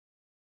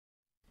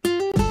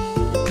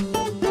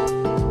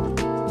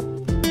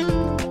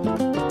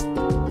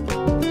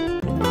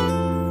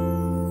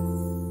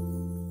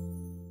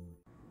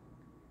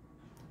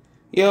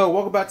Yo,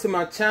 welcome back to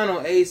my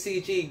channel,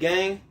 ACG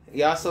gang.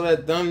 Y'all saw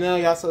that thumbnail,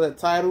 y'all saw that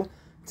title.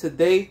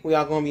 Today, we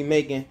are going to be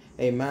making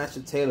a mashed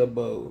potato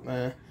bowl,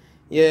 man.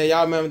 Yeah,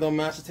 y'all remember those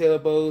mashed potato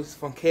bowls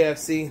from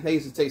KFC? They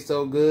used to taste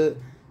so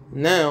good.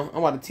 Now,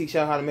 I'm about to teach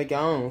y'all how to make your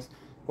own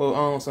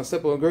with some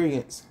simple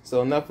ingredients.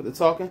 So enough of the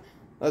talking,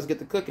 let's get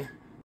to cooking.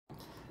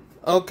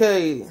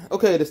 Okay,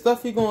 the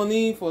stuff you're going to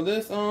need for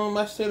this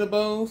mashed potato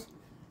bowls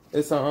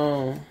is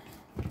some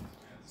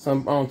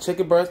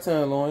chicken breast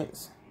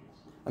tenderloins.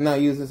 I'm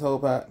not using this whole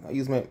pack. I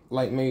use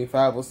like maybe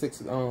 5 or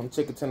 6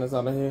 chicken tenders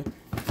out of here.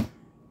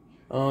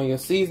 Your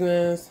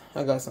seasonings.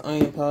 I got some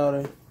onion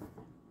powder,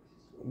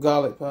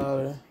 garlic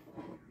powder,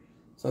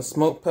 some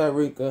smoked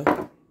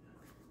paprika,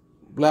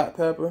 black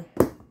pepper.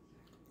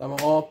 Got my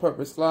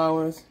all-purpose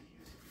flours.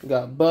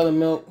 Got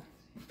buttermilk.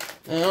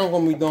 And I'm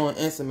gonna be doing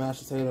instant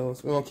mashed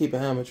potatoes. We're gonna keep it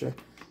amateur.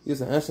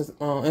 Using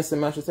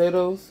instant mashed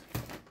potatoes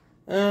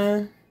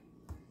and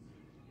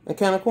a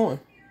can of corn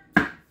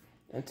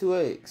and 2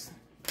 eggs.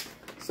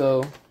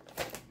 So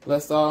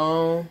let's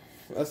all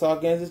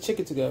get the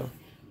chicken together.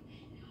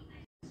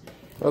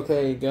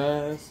 Okay,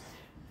 guys,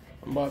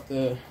 I'm about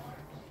to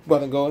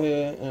go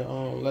ahead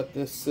and let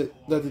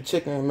the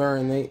chicken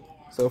marinate.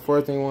 So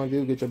first thing you want to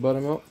do, get your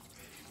buttermilk.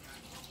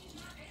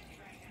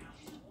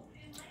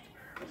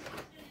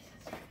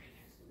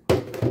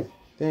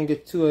 Then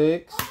get 2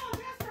 eggs.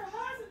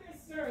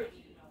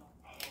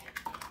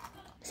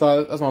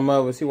 So that's my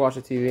mother. She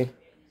watches TV.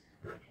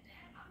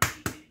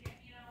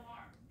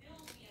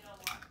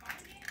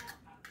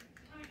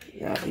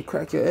 Now, if you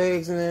crack your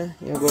eggs in there,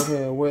 you'll go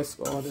ahead and whisk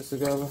all this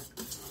together.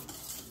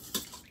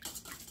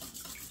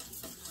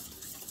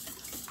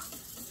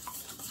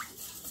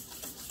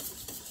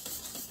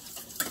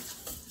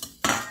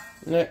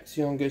 Next,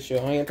 you're going to get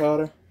your onion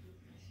powder.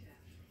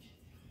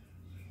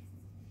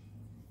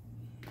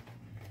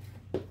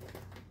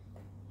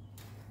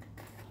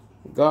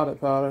 Garlic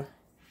powder.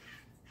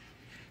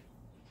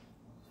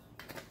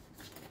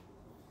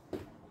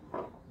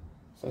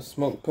 Some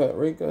smoked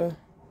paprika.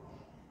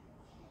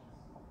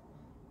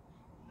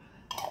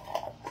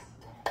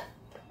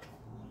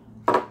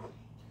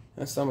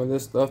 And some of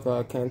this stuff that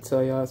I can't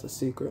tell y'all is a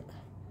secret.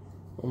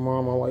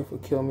 My wife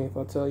would kill me if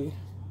I tell you.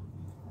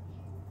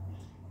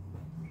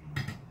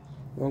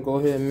 I'm gonna go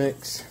ahead and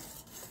mix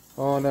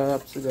all that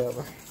up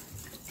together.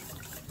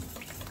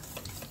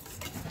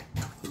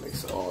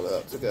 Mix all that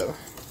up together.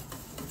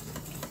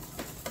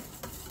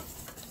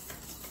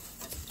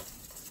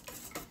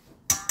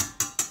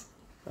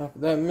 After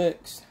that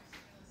mix,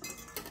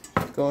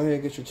 go ahead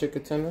and get your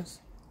chicken tenders.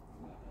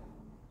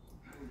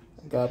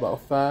 I got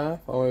about 5.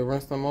 I already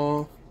rinsed them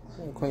off.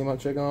 Clean my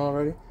chicken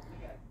already.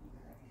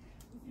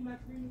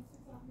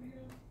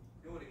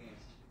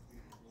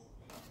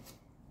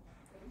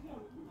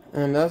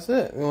 And that's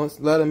it. We're going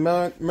to let it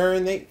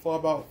marinate for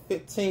about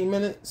 15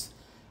 minutes.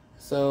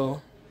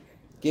 So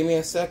give me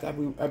a sec.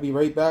 I'll be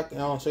right back,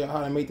 and I'll show you how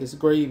to make this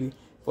gravy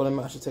for the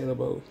mashed potato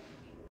bowl.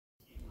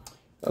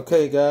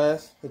 Okay,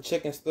 guys, the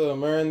chicken's still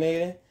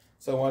marinating.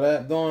 So while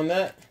I'm doing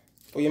that,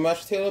 for your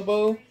mashed potato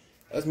bowl,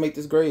 let's make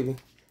this gravy.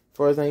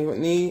 First thing you would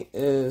need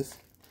is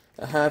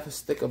a half a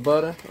stick of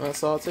butter,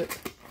 unsalted.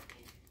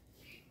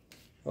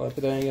 I'll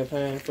put that in your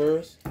pan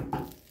first.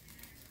 I'm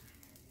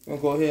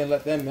gonna go ahead and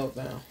let that melt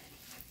down.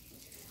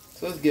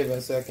 So let's give it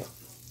a second.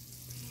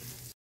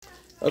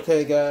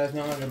 Okay, guys,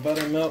 now that the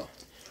butter melt,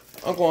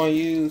 I'm going to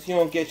use, you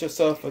don't get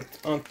yourself a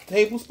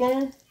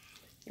tablespoon.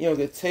 You don't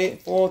get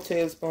 4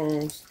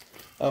 tablespoons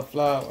of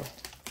flour.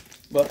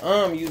 But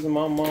I'm using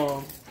my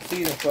mom's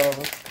seasoned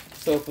flour.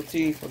 So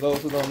for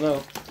those who don't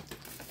know,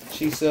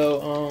 she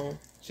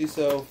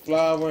sell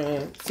flour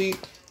and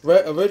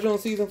original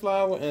seasoned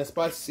flour and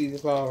spicy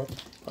seasoned flour.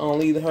 I'll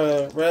leave the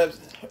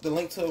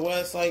link to the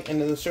website in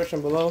the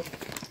description below.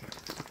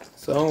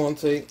 So I'm going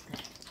to take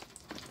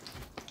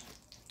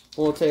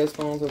 4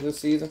 tablespoons of this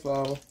seasoned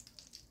flour.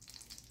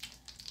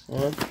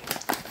 1,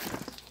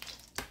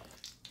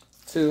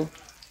 2,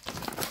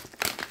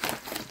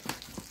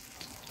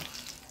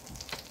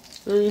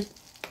 3.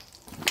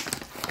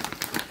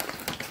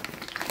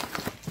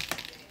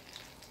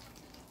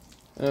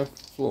 And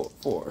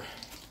 4.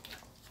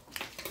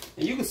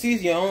 And you can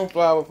season your own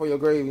flour for your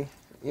gravy.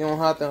 You don't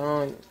have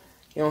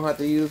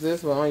to use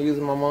this, but I'm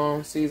using my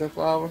mom's seasoned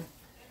flour.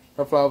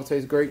 Her flour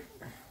tastes great.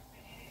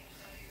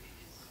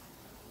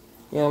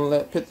 You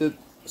know, put the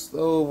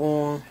stove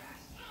on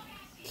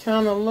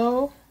kind of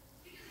low.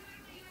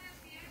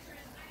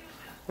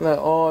 Let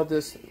all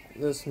this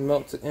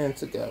melt in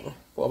together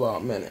for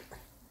about a minute.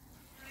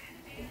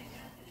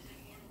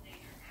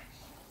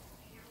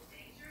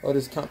 Oh,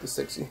 just count to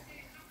 60.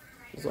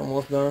 It's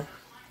almost done.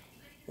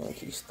 I'm gonna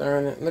keep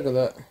stirring it. Look at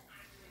that.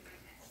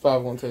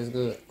 Flour gonna taste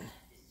good.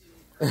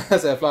 I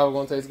said flour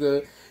gonna taste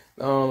good.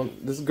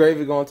 This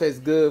gravy gonna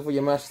taste good for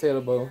your mashed potato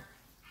bowl.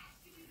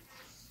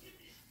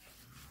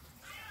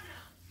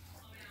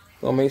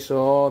 Gonna make sure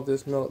all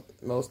this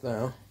melts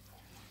down.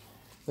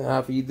 Then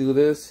after you do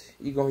this,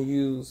 you're gonna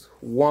use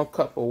 1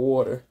 cup of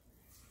water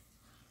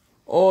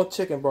or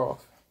chicken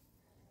broth.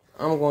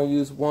 I'm gonna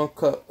use 1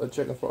 cup of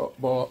chicken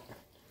broth.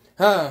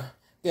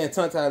 Getting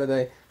tongue tied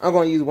today. I'm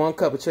gonna use 1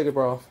 cup of chicken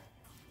broth.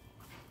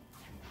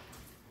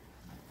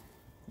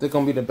 This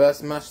gonna be the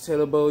best mashed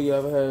potato bowl you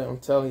ever had. I'm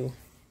telling you.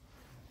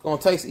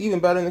 Gonna taste even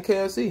better than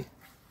KFC.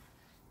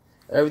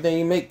 Everything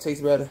you make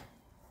tastes better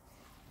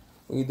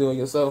when you do it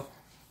yourself.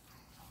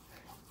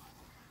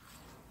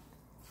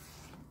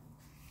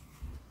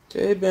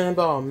 Okay, it's been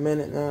about a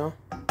minute now.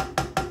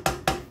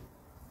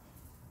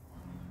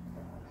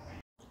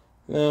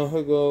 Now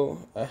here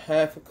go a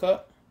 1/2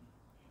 cup.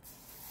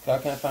 I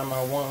can't find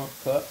my 1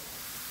 cup.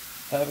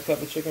 1/2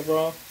 cup of chicken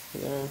broth.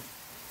 Yeah.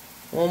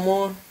 1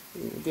 more,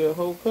 you can get a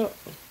whole cup.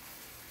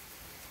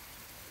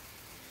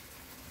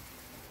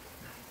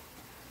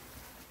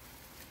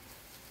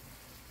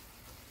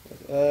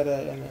 Let's add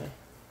that in there.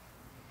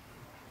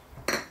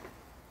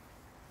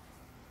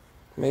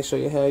 Make sure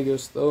you have your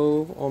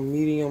stove on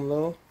medium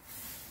low.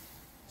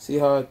 See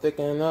how it's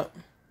thickening up?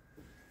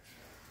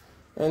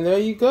 And there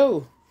you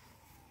go.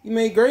 You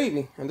made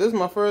gravy. And this is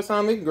my first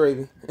time making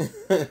gravy.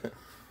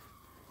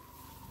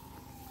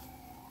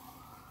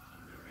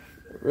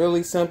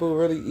 Really simple,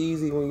 really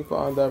easy when you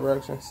follow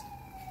directions.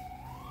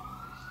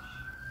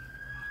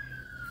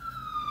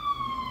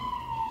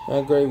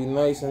 That gravy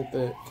nice and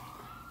thick.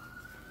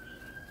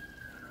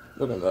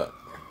 Look at that.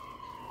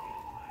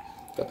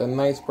 Got that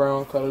nice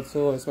brown color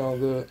to it. It smells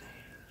good.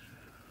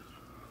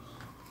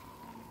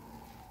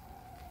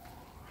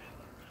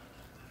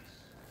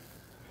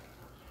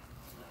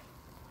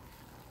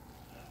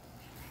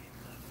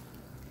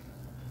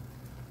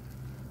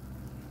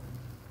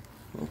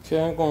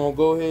 Okay, I'm gonna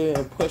go ahead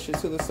and push it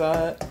to the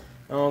side.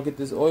 I'm gonna get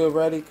this oil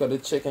ready because the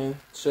chicken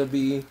should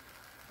be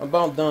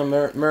about done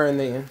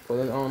marinating for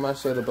the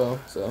mashed potato bowl.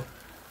 So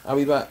I'll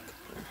be back.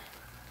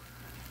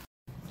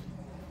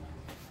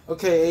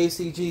 Okay,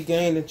 ACG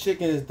gang, the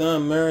chicken is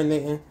done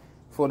marinating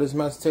for this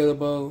mashed potato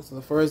bowl. So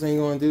the first thing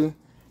you're gonna do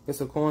is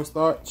some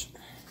cornstarch.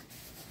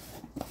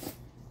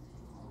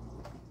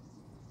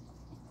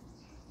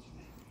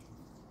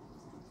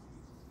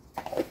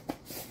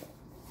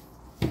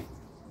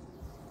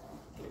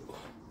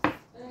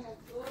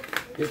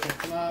 Get some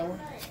flour.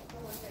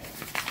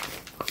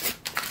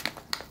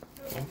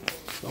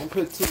 Don't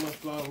put too much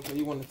flour because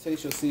you want to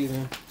taste your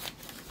seasoning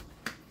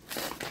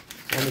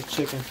on the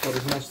chicken for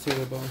this mashed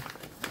potato bowl.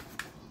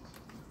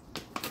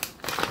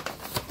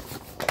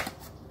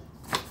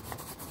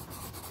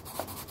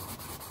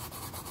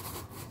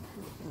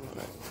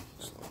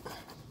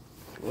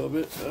 A little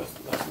bit,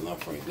 that's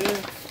enough right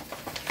there.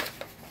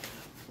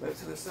 Back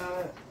to the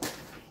side.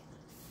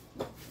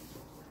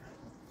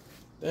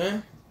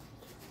 Then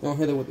gonna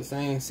hit it with the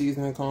same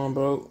seasoning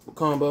combo.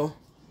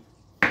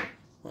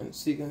 And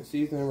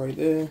seasoning right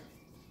there.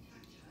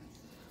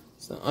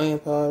 Some onion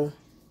powder.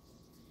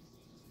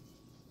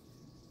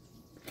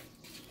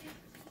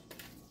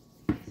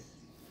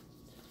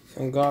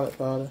 Some garlic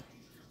powder.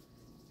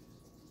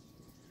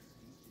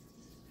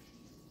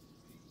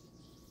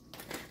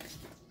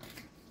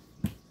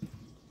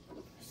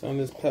 Some of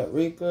this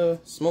paprika,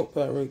 smoked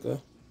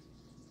paprika.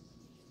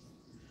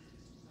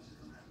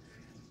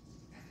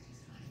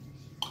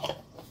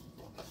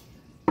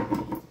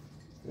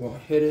 We're gonna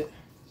hit it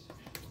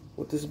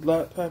with this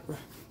black pepper.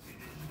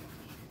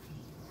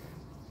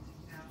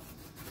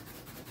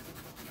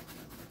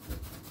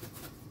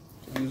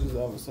 Use this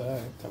other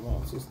side, come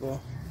out too slow.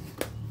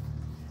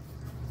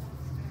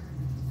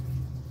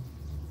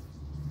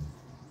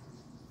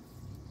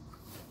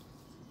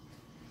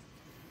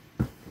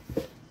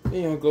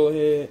 Then you'll go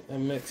ahead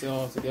and mix it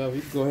all together.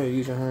 You can go ahead and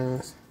use your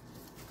hands.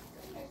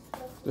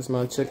 This is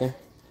my chicken.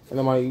 And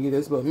nobody eat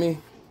this but me.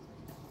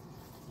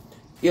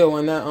 Yo,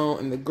 and that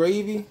in the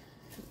gravy,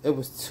 it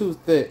was too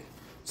thick.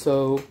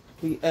 So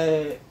we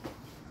add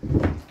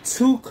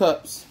 2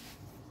 cups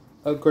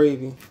of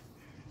gravy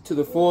to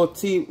the 4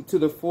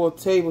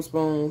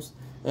 tablespoons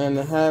and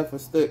a 1/2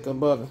 stick of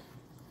butter.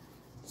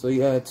 So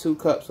you add 2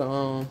 cups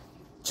of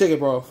chicken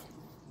broth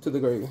to the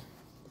gravy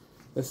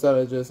instead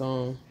of just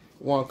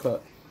 1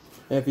 cup.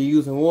 And if you're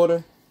using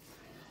water,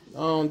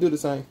 do the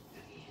same.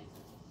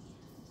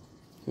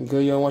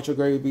 Because you don't want your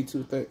gravy to be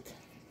too thick.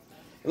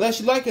 Unless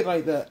you like it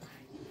like that.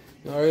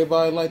 Now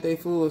everybody like their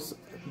food is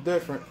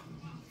different.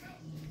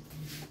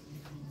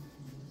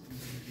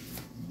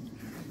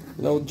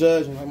 No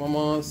judging, like my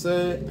mom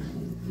said.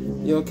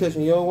 Your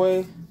kitchen your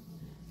way,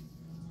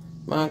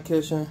 my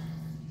kitchen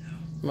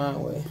my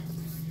way.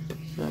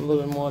 And a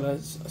little bit more of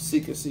that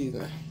secret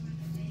seasoning.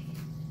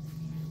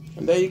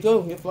 And there you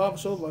go, your flour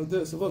shows like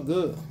this. It look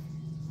good.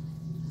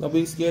 Don't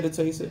be scared to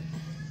taste it.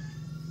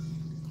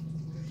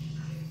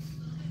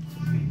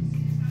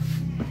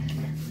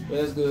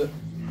 That's good.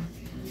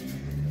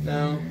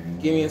 Now,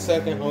 give me a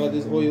second. I'll let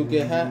this oil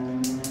get hot.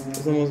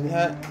 It's almost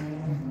hot.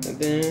 And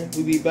then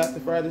we'll be back to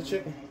fry the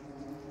chicken.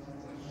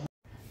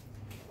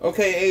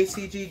 Okay,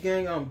 ACG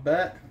gang, I'm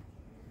back.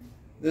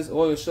 This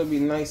oil should be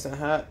nice and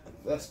hot.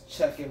 Let's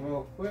check it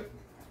real quick.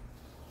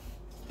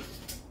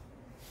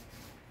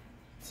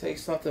 Take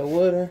something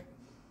wooden.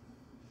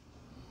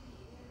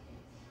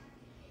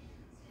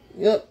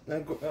 Yep,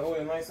 that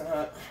oil nice and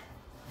hot.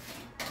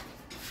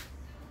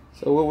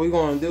 So what we're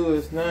gonna do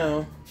is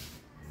now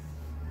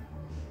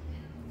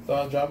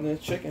start dropping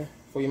this chicken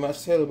for your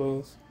mashed potato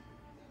bowls.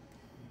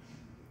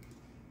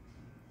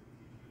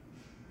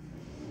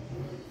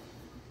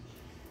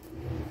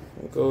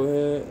 Go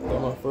ahead,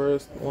 got my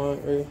first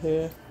one right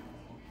here.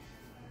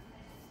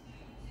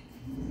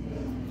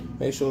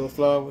 Make sure the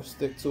flour will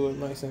stick to it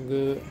nice and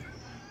good.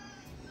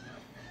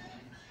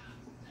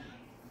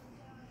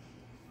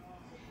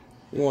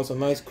 You want some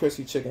nice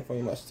crispy chicken for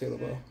your mashed potato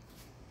bowl.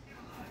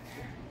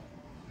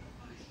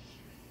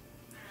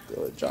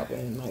 Go ahead, drop it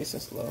in nice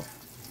and slow.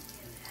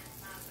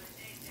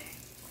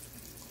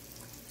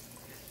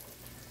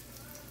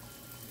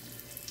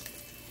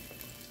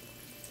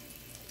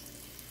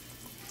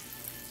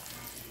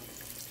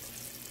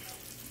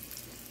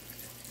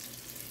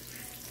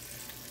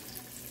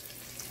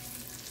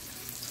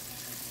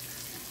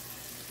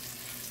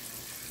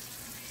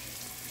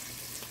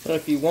 And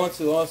if you want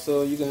to,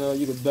 also you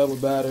can double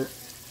batter.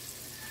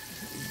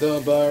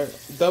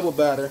 Double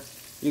batter.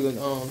 You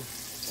can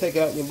take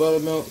out your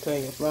buttermilk, put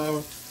in your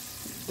flour,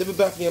 dip it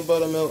back in your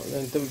buttermilk, and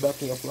then dip it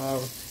back in your flour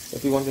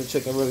if you want your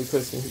chicken really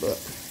crispy. But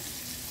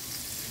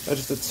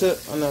that's just a tip.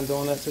 I'm not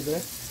doing that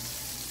today.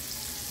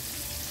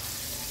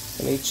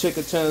 And these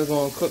chicken tenders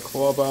gonna cook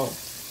for about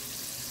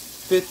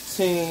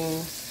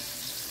 15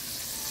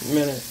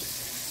 minutes.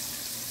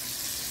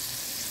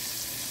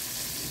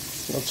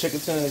 You know, chicken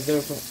tender is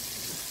different.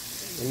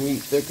 The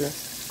meat thicker.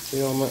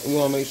 We want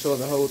to make sure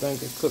the whole thing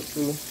can cook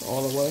through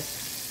all the way.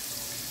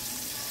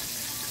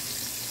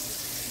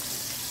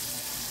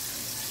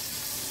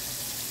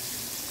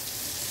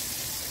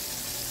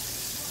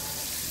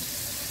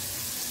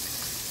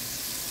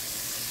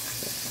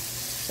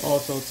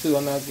 Also, too,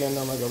 I'm not getting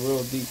them like a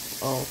real deep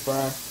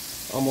fry,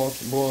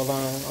 almost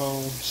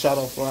borderline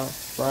shallow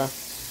fry.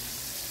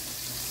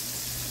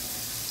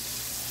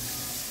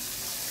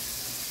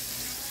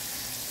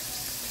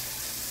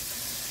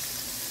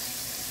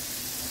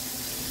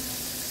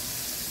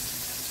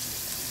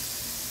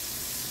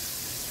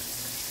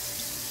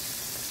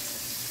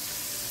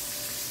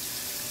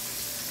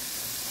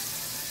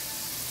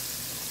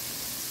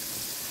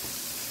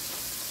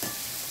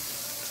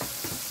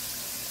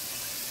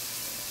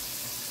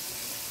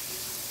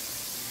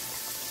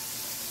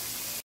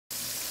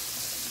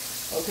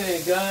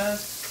 Okay, guys,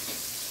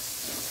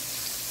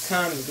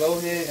 time to go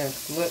ahead and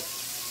flip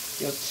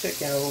your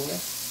chicken over.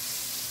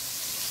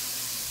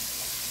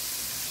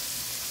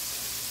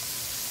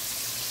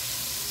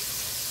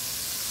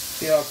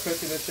 See how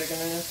crispy the chicken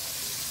is?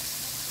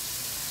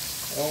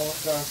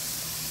 Almost done.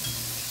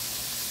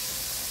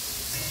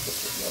 Put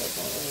the back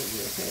on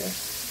over here.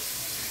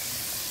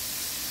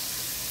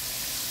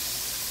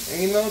 And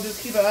you know,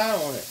 just keep an eye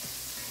on it.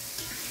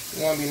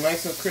 You want to be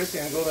nice and crispy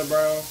and golden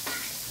brown.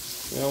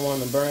 You don't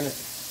want to burn it.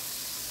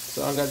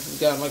 So I just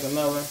got like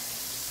another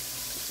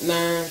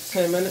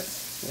 9-10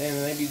 minutes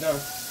and they be done.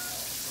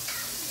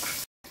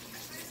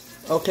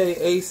 Okay,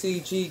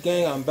 ACG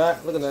gang, I'm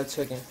back. Look at that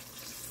chicken.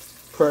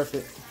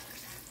 Perfect.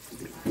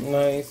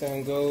 Nice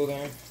and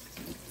golden.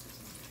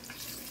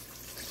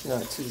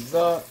 Not too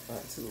dark,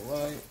 not too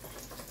light.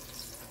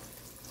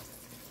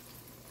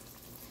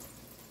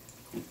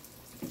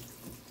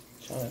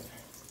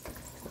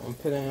 I'm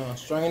putting it on a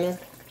strainer.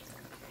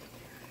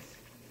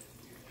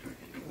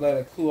 Let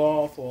it cool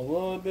off for a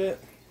little bit,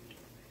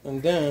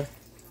 and then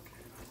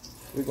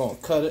we're gonna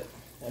cut it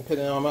and put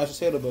it on mashed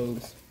potato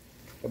bowls.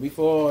 But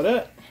before all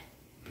that,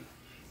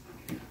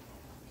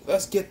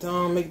 let's get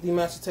to make these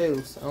mashed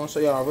potatoes. I'm gonna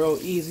show y'all a real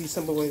easy,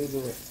 simple way to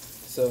do it.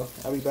 So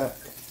I'll be back.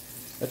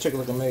 That chicken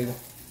look amazing.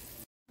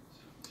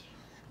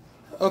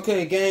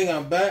 Okay, gang,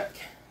 I'm back.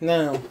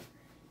 Now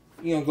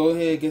you're gonna go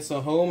ahead and get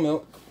some whole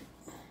milk,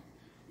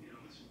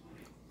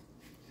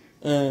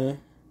 and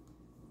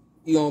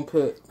you're gonna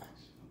put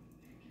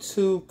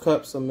 2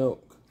 cups of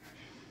milk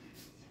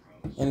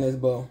in this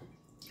bowl.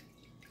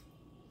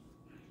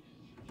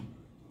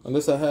 And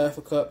this is a half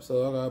a cup,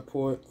 so I gotta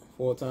pour it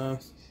 4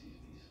 times.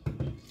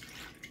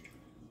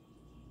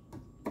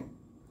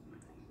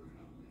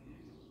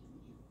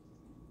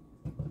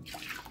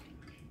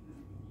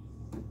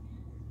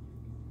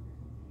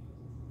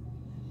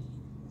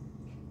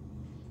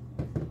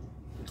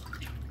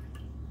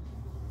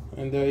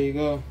 And there you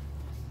go.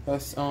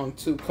 That's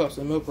 2 cups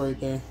of milk right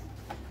there.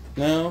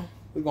 Now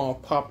we're gonna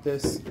pop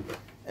this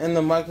in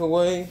the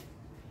microwave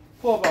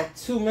for about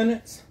 2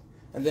 minutes,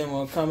 and then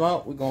when we come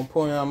out, we're gonna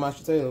pour in our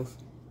mashed potatoes.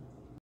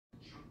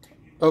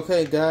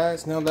 Okay,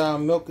 guys, now that our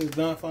milk is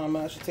done for our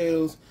mashed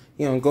potatoes,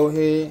 you're gonna go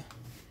ahead,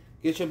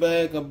 get your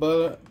bag of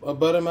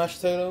butter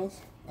mashed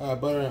potatoes,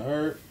 butter and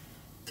herb,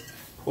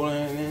 pour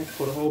it in,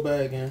 pour the whole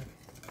bag in,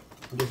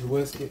 and just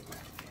whisk it.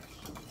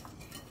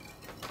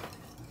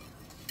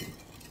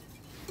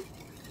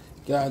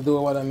 Gotta do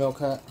it while that milk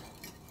hot.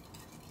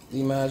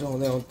 Imagine when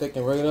they'll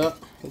thicken right up.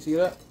 You see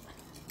that?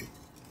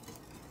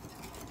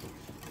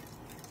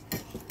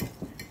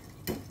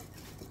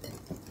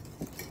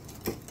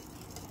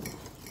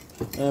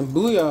 And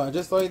booyah,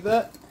 just like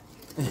that.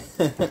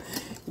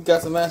 You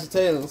got some mashed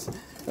potatoes.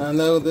 I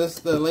know this is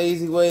the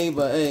lazy way,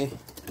 but hey,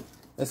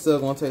 it's still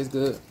gonna taste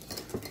good.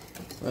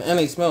 And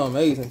they smell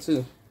amazing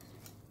too.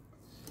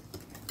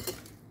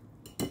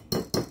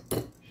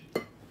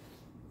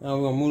 Now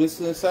we're gonna move this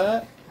to the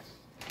side.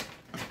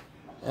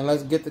 And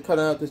let's get to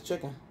cutting up this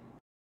chicken.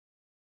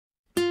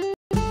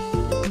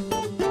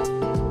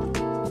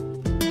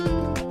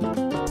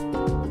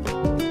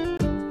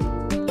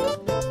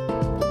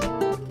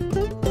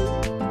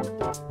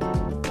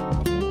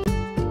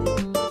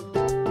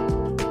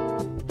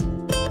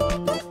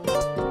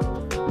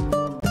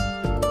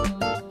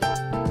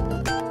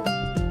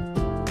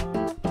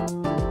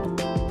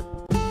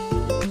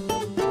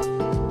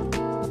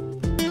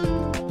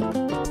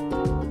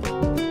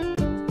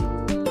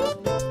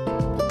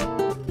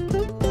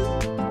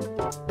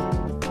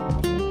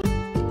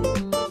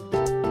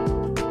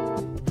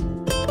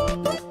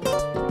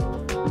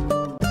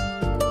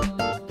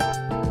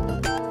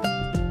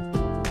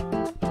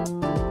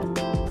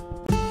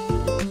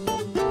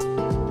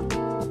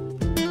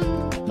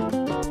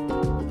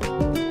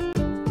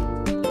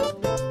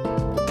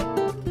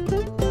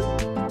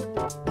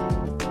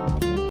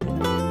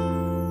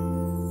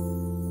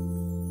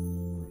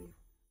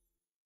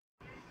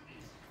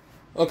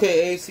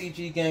 Okay,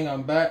 ACG gang,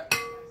 I'm back.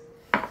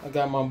 I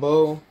got my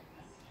bowl.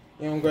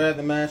 You don't grab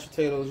the mashed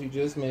potatoes you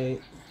just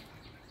made.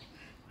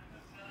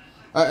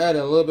 I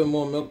added a little bit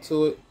more milk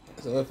to it.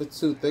 So if it's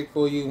too thick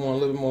for you, you want a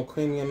little bit more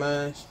creamy and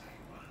mashed,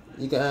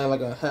 you can add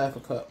like half a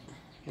cup.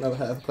 Another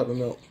half a cup of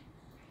milk.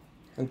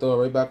 And throw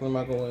it right back in the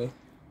microwave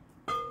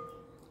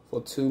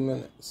for 2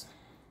 minutes.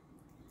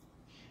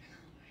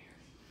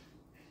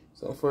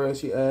 So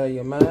first you add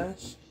your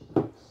mash.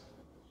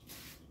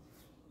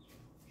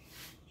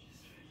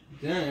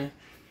 Then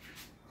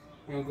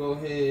you'll go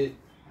ahead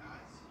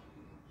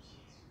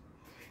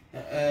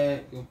and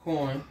add your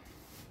corn.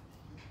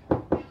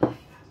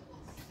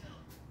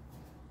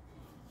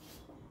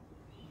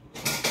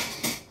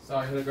 Sorry,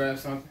 I had to grab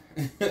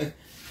something.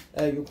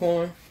 Add your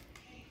corn.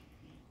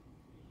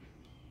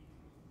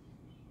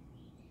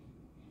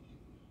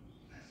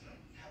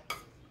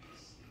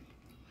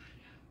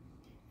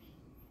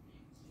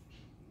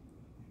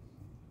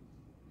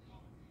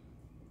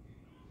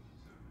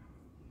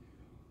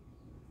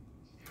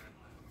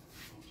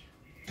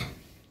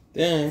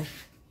 Then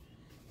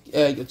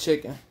add your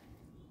chicken.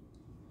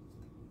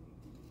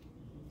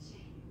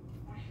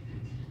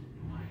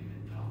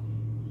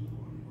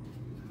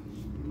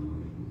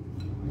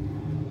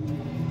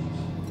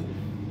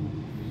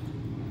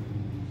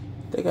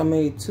 I think I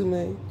made too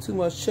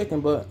much chicken,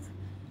 but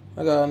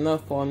I got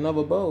enough for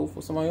another bowl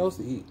for somebody else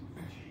to eat.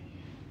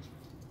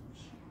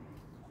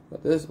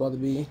 But this is about to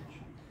be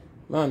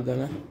my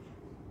dinner.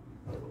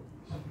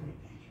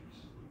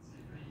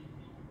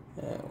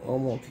 And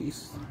one more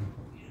piece.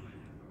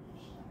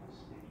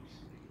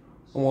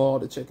 I want all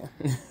the chicken.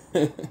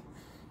 There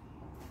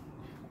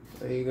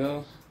you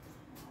go.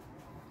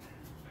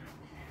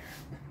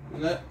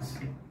 Next,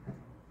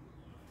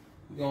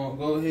 you're gonna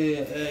go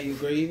ahead and add your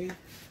gravy.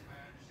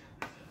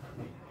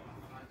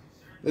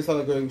 This is how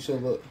the gravy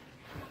should look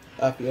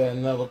after you add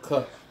another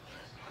cup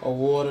of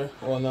water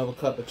or another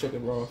cup of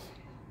chicken broth.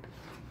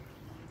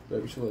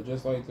 Gravy should look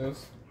just like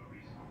this.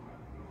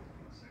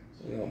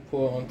 You're gonna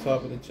pour it on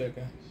top of the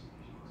chicken.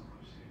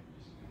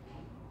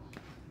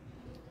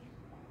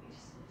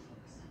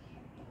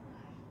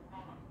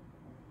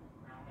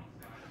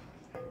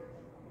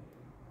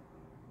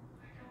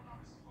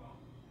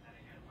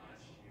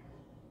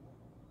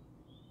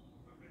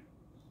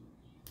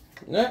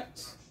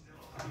 Next,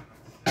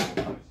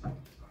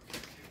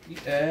 you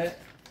add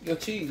your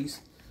cheese.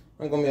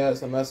 I'm gonna be adding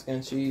some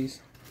Mexican cheese.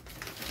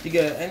 You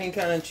got any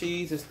kind of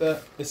cheese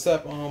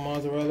except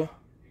mozzarella.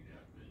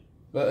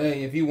 But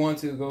hey, if you want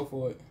to, go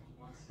for it.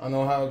 I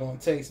know how it's gonna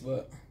taste,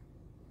 but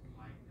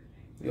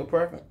your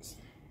preference.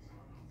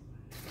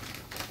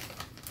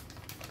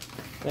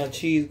 That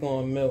cheese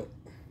gonna melt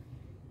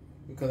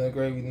because that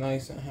gravy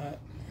nice and hot.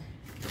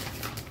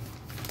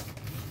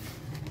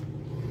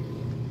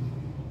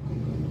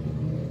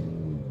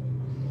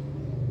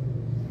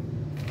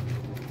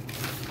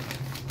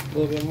 A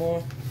little bit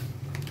more.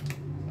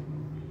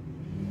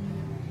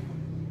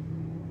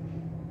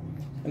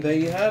 And there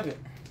you have it.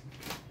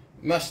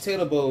 Mashed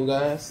potato bowl,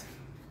 guys.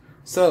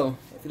 So,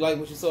 if you like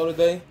what you saw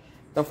today,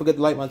 don't forget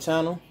to like my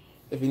channel.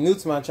 If you're new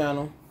to my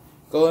channel,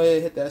 go ahead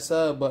and hit that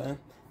sub button.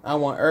 I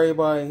want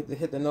everybody to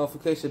hit the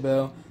notification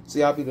bell so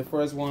y'all be the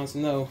first ones to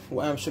know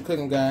when Amateur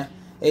Cooking Guy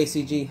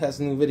ACG has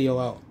a new video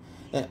out.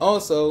 And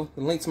also,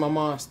 the link to my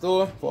mom's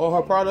store for all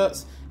her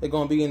products is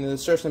going to be in the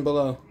description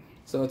below.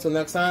 So until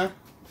next time,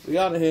 we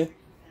out of here.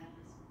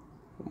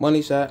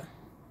 Money shot.